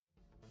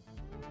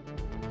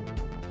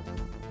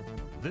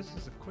This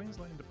is a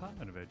Queensland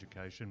Department of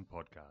Education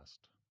podcast.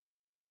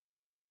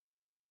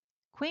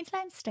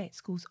 Queensland state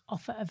schools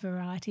offer a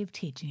variety of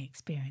teaching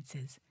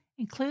experiences,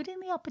 including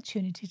the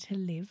opportunity to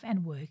live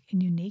and work in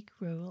unique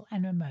rural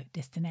and remote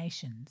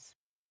destinations.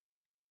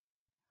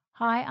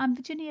 Hi, I'm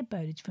Virginia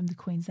Bowditch from the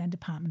Queensland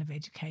Department of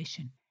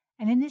Education,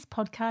 and in this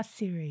podcast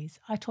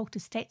series, I talk to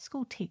state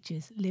school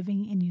teachers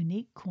living in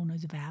unique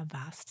corners of our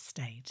vast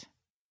state.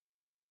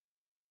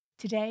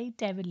 Today,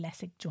 David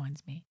Lessig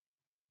joins me.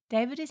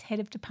 David is Head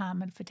of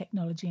Department for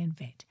Technology and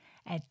VET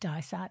at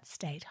Dysart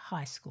State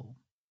High School.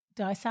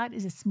 Dysart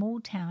is a small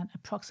town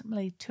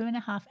approximately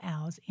 2.5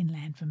 hours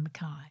inland from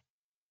Mackay.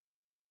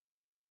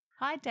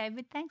 Hi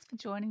David, thanks for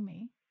joining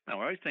me. No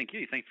worries, thank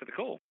you. Thanks for the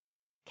call.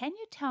 Can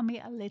you tell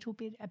me a little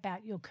bit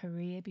about your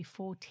career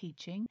before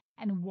teaching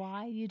and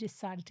why you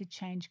decided to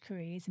change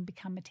careers and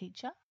become a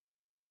teacher?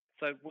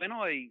 So when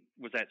I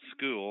was at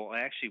school,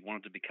 I actually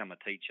wanted to become a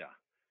teacher.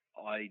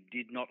 I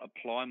did not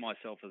apply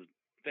myself as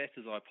best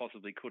as I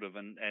possibly could have,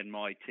 and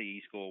my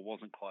TE score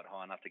wasn't quite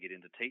high enough to get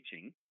into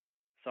teaching.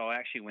 So I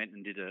actually went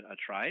and did a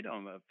trade.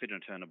 I'm a fitter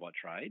and turner by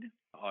trade.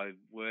 I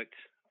worked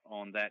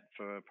on that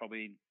for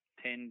probably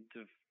 10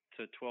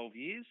 to 12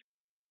 years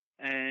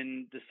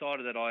and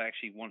decided that I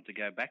actually wanted to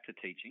go back to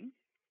teaching.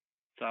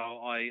 So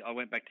I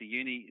went back to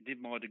uni,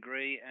 did my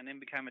degree, and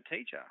then became a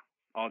teacher.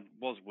 I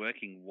was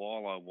working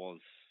while I was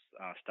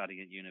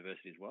studying at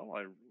university as well.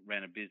 I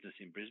ran a business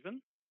in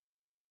Brisbane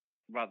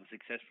rather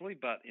successfully,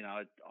 but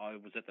I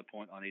was at the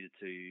point I needed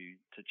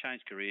to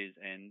change careers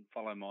and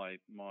follow my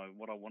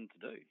what I wanted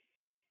to do.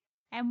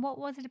 And what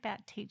was it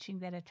about teaching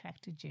that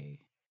attracted you?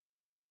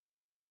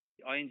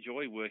 I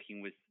enjoy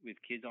working with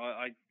kids.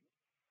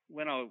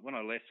 When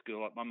I left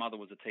school, my mother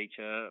was a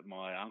teacher,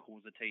 my uncle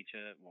was a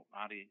teacher, well,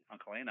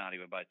 uncle and auntie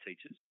were both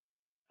teachers,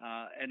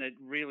 and I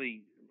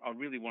really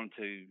wanted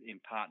to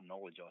impart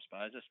knowledge. I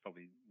suppose that's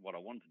probably what I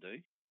wanted to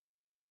do.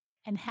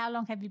 And how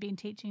long have you been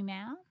teaching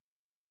now?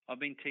 I've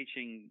been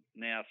teaching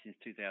now since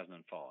 2005.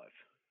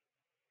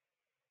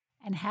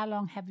 And how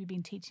long have you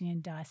been teaching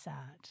in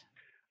Dysart?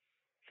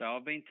 So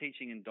I've been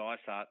teaching in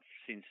Dysart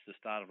since the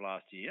start of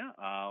last year.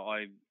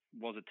 I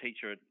was a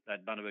teacher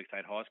at Bundaberg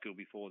State High School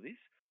before this,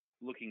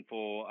 looking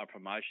for a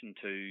promotion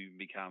to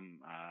become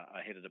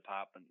a head of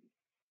department.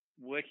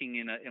 Working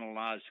in a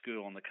large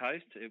school on the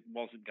coast, it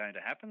wasn't going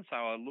to happen, so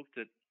I looked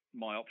at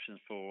my options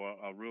for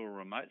a rural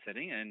remote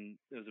setting, and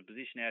there was a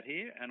position out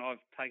here, and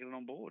I've taken it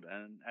on board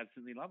and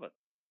absolutely love it.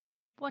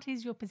 What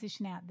is your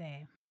position out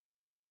there?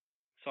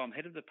 So I'm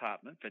head of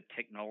department for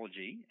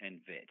technology and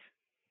VET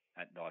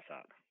at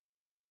Dysart.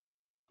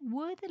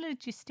 Were the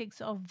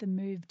logistics of the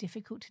move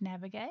difficult to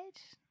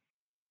navigate?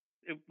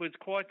 It was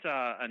quite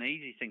an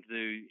easy thing to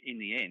do in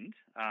the end.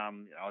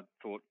 I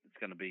thought was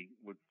going to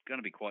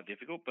be quite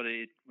difficult, but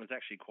it was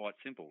actually quite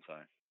simple. So,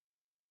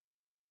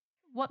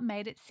 what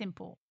made it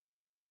simple?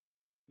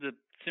 The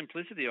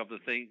simplicity of the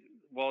thing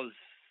was,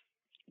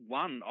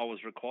 one, I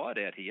was required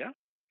out here,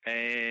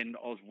 and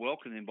I was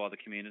welcomed in by the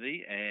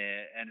community,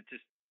 and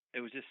it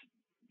was just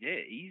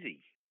easy.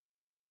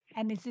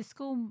 And is the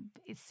school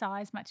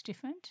size much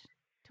different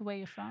to where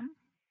you're from?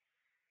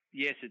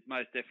 Yes, it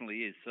most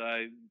definitely is. So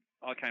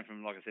I came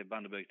from, like I said,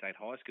 Bundaberg State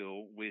High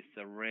School with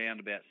around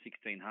about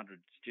 1,600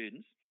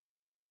 students.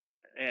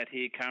 Out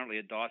here currently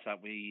at Dysart,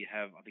 we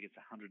have, I think it's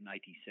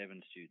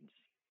 187 students.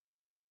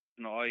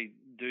 And I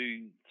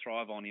do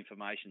thrive on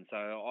information. So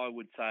I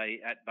would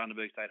say at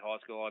Bundaberg State High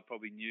School, I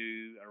probably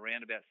knew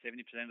around about 70%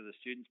 of the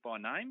students by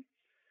name.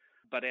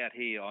 But out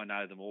here, I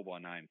know them all by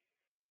name.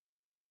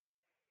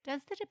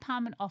 Does the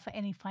department offer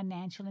any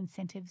financial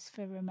incentives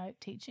for remote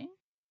teaching?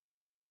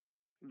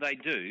 They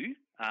do.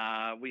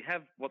 We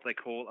have what they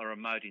call a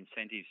remote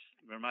incentive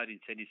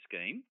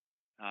scheme.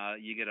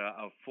 You get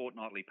a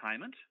fortnightly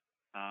payment,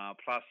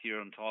 plus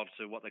you're entitled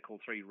to what they call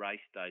 3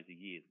 race days a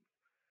year,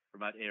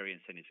 remote area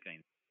incentive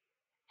scheme.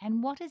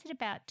 And what is it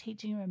about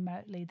teaching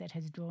remotely that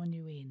has drawn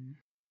you in?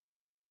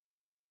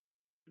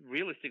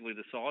 Realistically,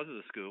 the size of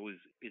the school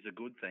is a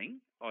good thing.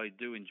 I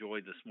do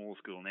enjoy the small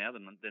school now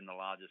than the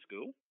larger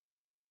school.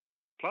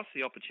 Plus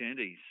the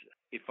opportunities.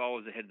 If I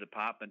was a head of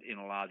department in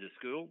a larger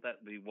school, that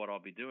would be what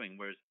I'd be doing.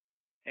 Whereas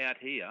out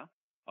here,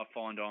 I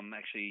find I'm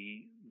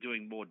actually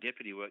doing more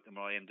deputy work than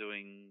I am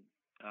doing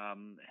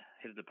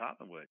head of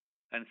department work.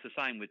 And it's the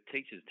same with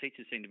teachers.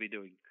 Teachers seem to be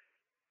doing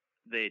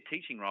their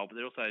teaching role, but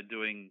they're also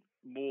doing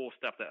more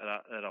stuff that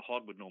a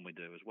HOD would normally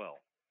do as well.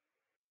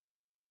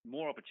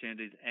 More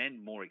opportunities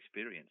and more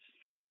experience.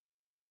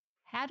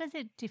 How does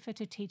it differ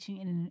to teaching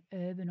in an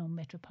urban or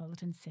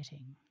metropolitan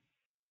setting?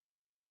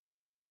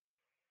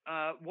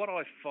 What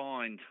I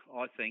find,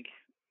 I think,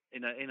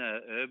 in a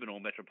urban or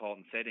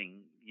metropolitan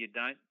setting, you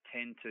don't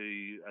tend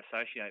to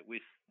associate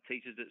with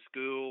teachers at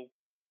school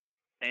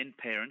and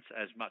parents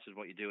as much as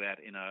what you do out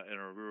in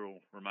a rural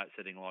remote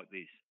setting like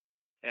this.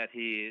 Out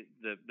here,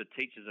 the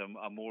teachers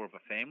are more of a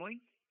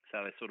family,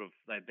 so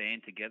they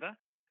band together,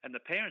 and the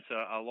parents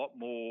are a lot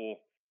more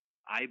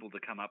able to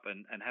come up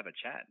and have a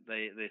chat.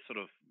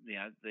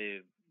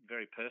 They're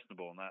very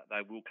personable, and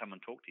they will come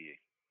and talk to you.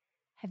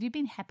 Have you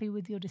been happy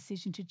with your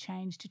decision to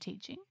change to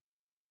teaching?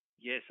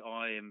 Yes,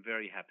 I am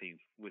very happy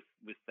with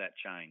that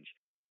change.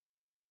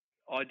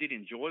 I did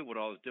enjoy what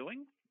I was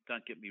doing,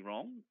 don't get me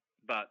wrong,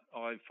 but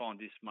I find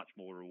this much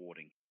more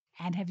rewarding.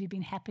 And have you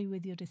been happy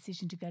with your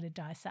decision to go to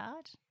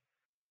Dysart?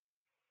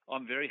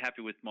 I'm very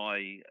happy with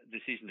my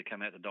decision to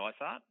come out to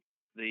Dysart.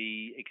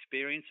 The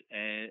experience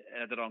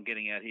that I'm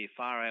getting out here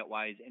far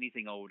outweighs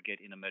anything I would get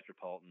in a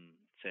metropolitan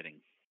setting.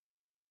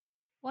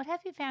 What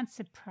have you found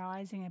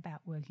surprising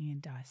about working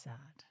in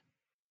Dysart?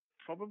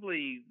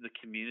 Probably the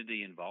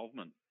community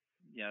involvement.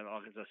 You know,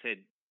 like as I said,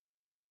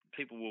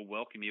 people will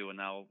welcome you and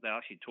they'll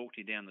actually talk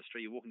to you down the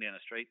street. You're walking down the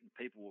street and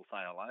people will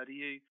say hello to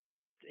you.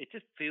 It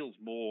just feels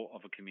more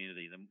of a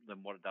community than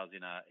what it does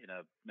in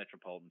a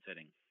metropolitan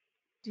setting.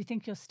 Do you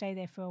think you'll stay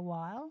there for a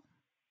while?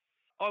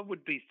 I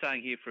would be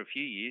staying here for a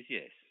few years,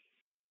 yes.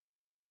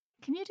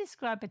 Can you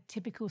describe a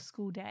typical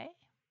school day?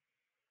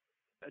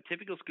 A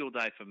typical school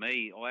day for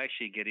me, I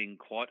actually get in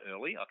quite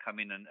early. I come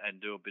in and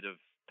do a bit of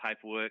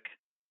paperwork,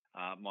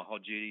 my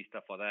hot duty,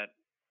 stuff like that.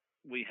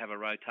 We have a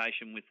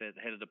rotation with the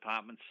head of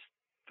departments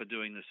for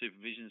doing the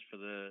supervisions for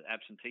the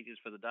absent teachers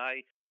for the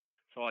day.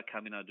 So I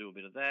come in, I do a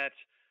bit of that.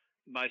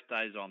 Most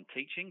days I'm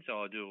teaching,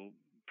 so I do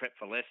prep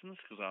for lessons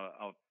because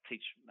I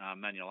teach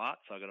manual art,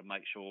 so I've got to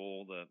make sure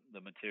all the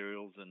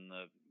materials and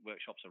the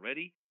workshops are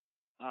ready.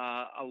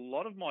 A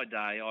lot of my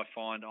day I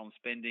find I'm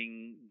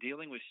spending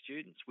dealing with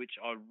students, which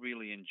I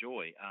really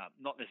enjoy.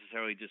 Not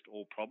necessarily just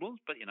all problems,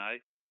 but, you know,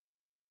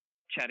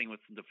 chatting with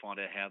them to find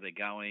out how they're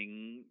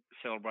going,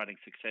 celebrating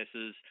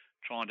successes,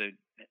 trying to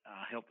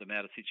help them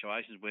out of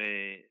situations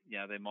where, you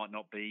know, they might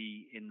not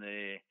be in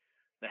the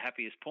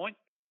happiest point.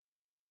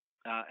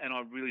 And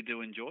I really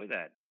do enjoy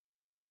that.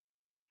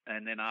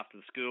 And then after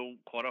the school,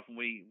 quite often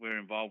we're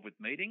involved with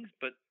meetings,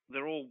 but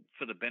they're all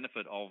for the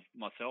benefit of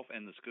myself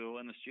and the school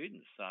and the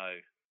students. So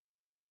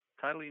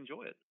totally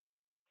enjoy it.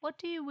 What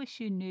do you wish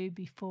you knew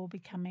before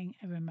becoming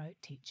a remote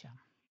teacher?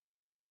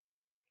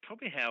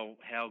 Probably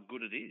how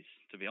good it is,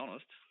 to be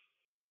honest.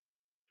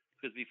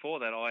 Because before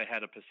that, I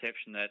had a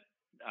perception that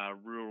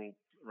rural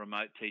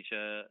remote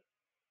teacher,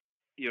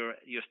 you're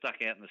stuck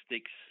out in the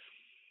sticks,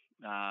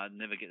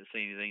 never get to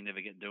see anything,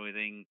 never get to do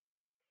anything.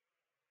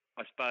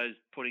 I suppose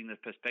putting the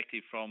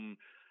perspective from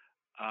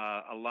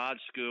a large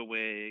school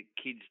where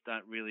kids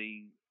don't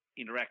really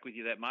interact with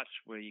you that much,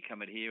 where you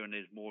come in here and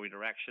there's more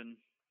interaction,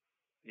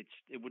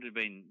 it would have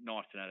been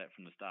nice to know that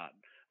from the start.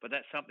 But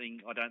that's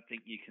something I don't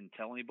think you can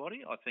tell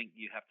anybody. I think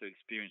you have to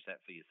experience that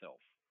for yourself.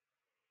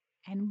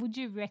 And would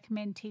you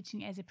recommend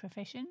teaching as a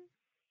profession?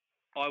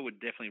 I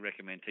would definitely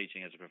recommend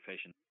teaching as a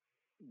profession.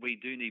 We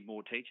do need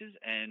more teachers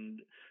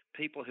and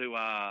people who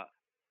are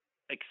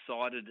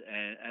excited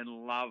and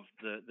love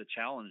the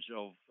challenge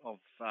of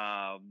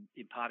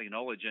imparting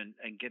knowledge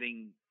and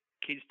getting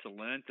kids to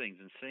learn things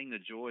and seeing the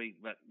joy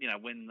that, you know,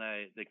 when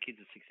the kids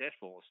are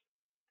successful.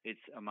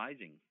 It's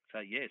amazing. So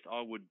yes, I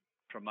would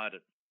promote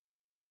it.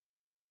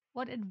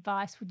 What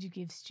advice would you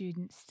give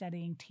students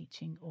studying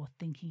teaching or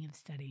thinking of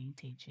studying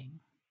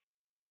teaching?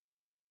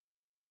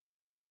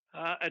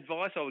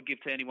 Advice I would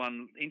give to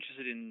anyone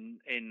interested in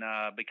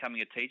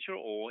becoming a teacher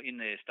or in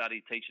their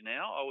study teacher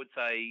now, I would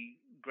say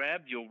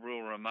grab your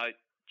rural remote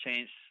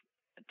chance,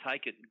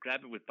 take it,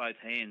 grab it with both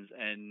hands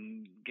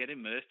and get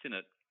immersed in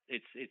it.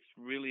 It's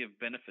really of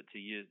benefit to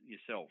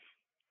yourself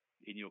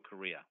in your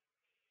career.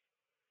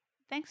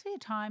 Thanks for your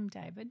time,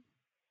 David.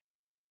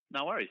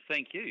 No worries.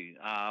 Thank you.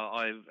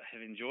 I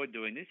have enjoyed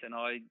doing this and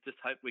I just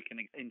hope we can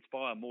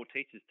inspire more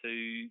teachers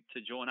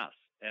to join us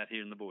out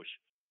here in the bush.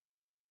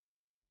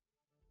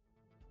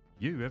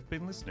 You have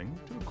been listening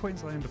to a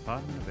Queensland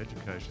Department of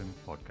Education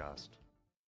podcast.